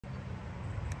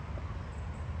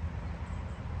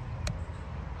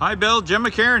Hi Bill, Jim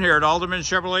McCarran here at Alderman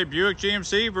Chevrolet Buick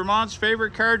GMC, Vermont's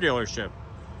favorite car dealership.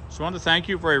 Just wanted to thank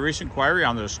you for a recent inquiry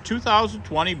on this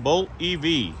 2020 Bolt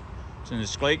EV. It's in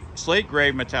the slate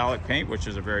gray metallic paint, which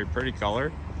is a very pretty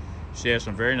color. She has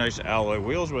some very nice alloy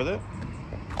wheels with it.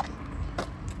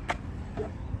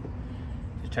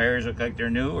 The tires look like they're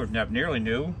new, or not nearly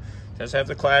new. It does have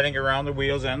the cladding around the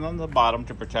wheels and on the bottom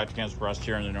to protect against rust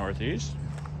here in the Northeast.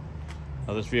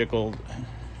 Now this vehicle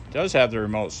does have the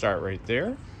remote start right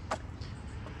there.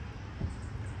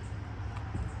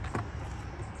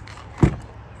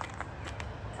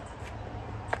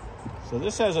 So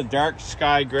this has a dark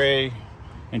sky gray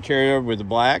interior with the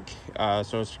black,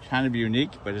 so it's kind of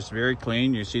unique, but it's very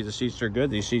clean. You see the seats are good.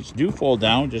 These seats do fold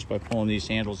down just by pulling these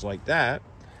handles like that.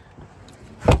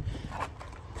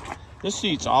 This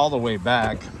seat's all the way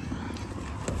back.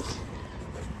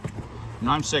 And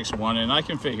I'm 6'1", and I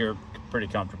can fit here pretty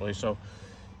comfortably, so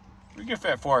we can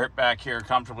fit 4 back here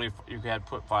comfortably. You could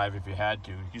put 5 if you had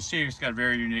to. You can see it's got a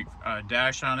very unique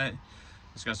dash on it.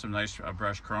 It's got some nice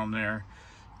brushed chrome there.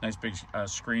 Nice big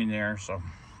screen there, so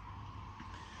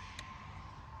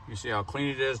you see how clean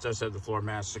it is. It does have the floor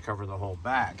mats to cover the whole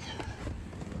back.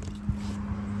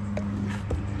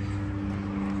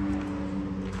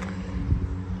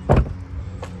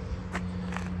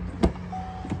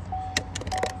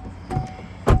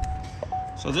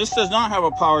 So this does not have a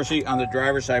power seat on the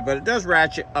driver's side, but it does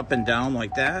ratchet up and down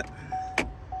like that.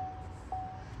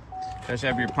 You guys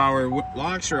have your power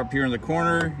locks are up here in the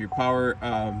corner. Your power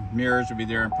mirrors would be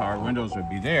there, and power windows would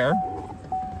be there.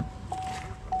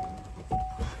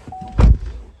 It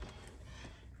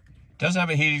does have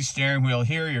a heated steering wheel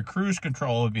here. Your cruise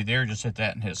control would be there. Just hit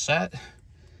that and hit set.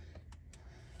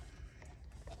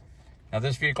 Now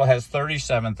this vehicle has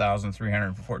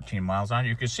 37,314 miles on it.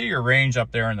 You can see your range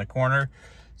up there in the corner.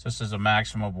 So this is a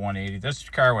maximum of 180. This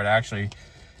car would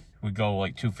go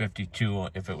like 252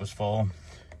 if it was full.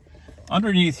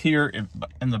 Underneath here,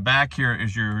 in the back here,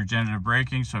 is your regenerative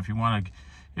braking. So if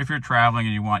you're traveling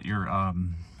and you want your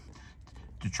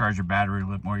to charge your battery a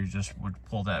little bit more, you just would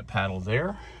pull that paddle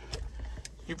there.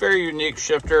 Your very unique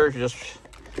shifter, you just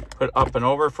put up and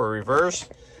over for reverse.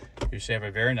 You see, have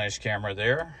a very nice camera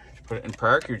there. To put it in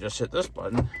park, you just hit this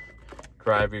button.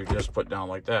 Drive, you just put down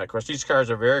like that. Of course, these cars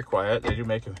are very quiet. They do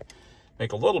make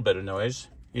a little bit of noise.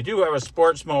 You do have a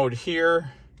sports mode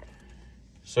here.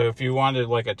 So if you wanted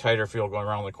like a tighter feel going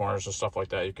around the corners and stuff like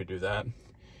that, you could do that.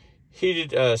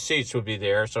 Heated seats would be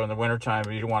there. So in the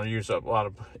wintertime, you don't want to use up a lot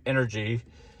of energy.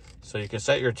 So you can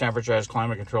set your temperature as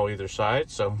climate control either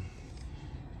side. So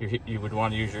you would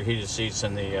want to use your heated seats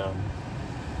in the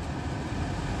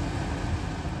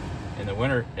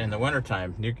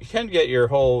wintertime. You can get your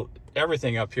whole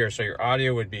everything up here. So your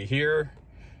audio would be here.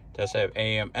 It does have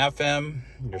AM, FM.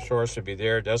 Your source would be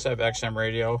there. It does have XM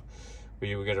radio.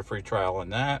 You would get a free trial on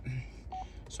that.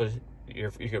 So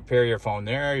you can pair your phone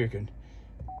there. You can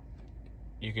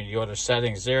go to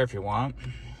settings there if you want.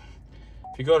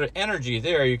 If you go to energy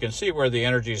there, you can see where the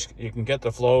energy is. You can get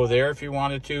the flow there if you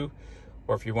wanted to,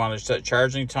 or if you want to set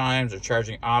charging times or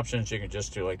charging options, you can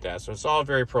just do like that. So it's all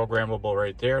very programmable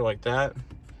right there, like that.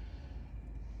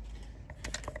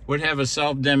 Would have a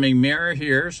self-dimming mirror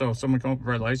here, so if someone comes up with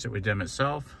red lights, it would dim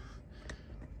itself.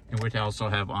 It would also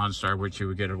have OnStar, which you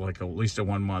would get like at least a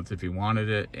 1 month if you wanted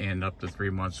it, and up to 3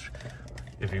 months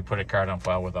if you put a card on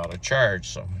file without a charge.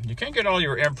 So you can get all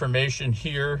your information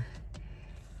here,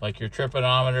 like your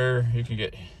tripodometer. You can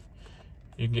get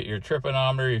your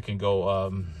tripodometer. You can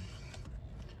go.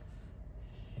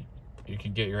 You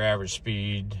can get your average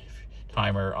speed,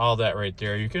 timer, all that right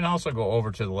there. You can also go over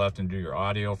to the left and do your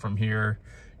audio from here,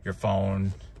 your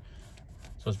phone.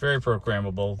 So it's very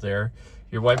programmable there.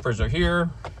 Your wipers are here.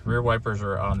 Rear wipers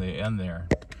are on the end there.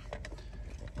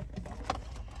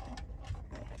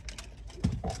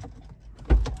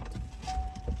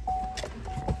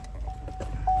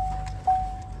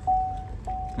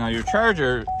 Now your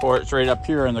charger port's right up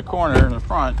here in the corner in the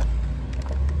front.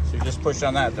 So you just push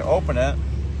on that to open it.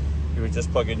 You would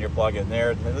just plug in your plug-in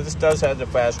there. And this does have the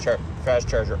fast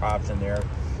charger option there.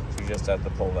 So you just have to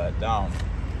pull that down.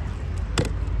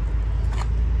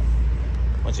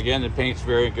 Once again, the paint's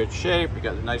very good shape. You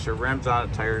got the nicer rims on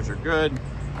it. Tires are good.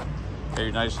 Got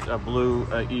your nice blue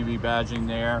EV badging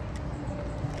there.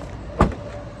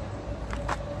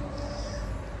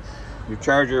 Your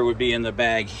charger would be in the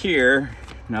bag here.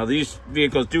 Now these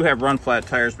vehicles do have run flat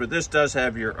tires, but this does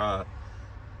have your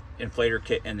inflator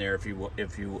kit in there if you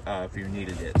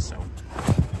needed it. So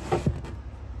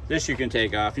this you can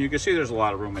take off, and you can see there's a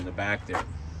lot of room in the back there.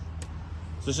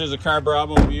 So this is a Car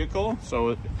Bravo vehicle,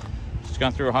 so it's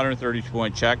gone through a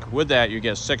 132-point check. With that, you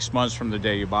get 6 months from the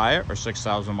day you buy it, or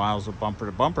 6,000 miles of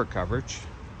bumper-to-bumper coverage.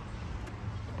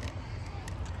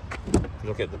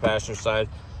 Look at the passenger side.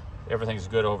 Everything's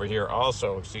good over here.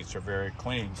 Also, seats are very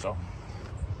clean. So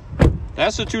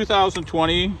that's the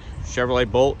 2020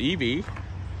 Chevrolet Bolt EV. If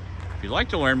you'd like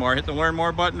to learn more, hit the Learn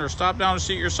More button or stop down to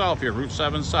see it yourself here, Route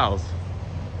 7 South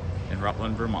in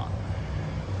Rutland, Vermont.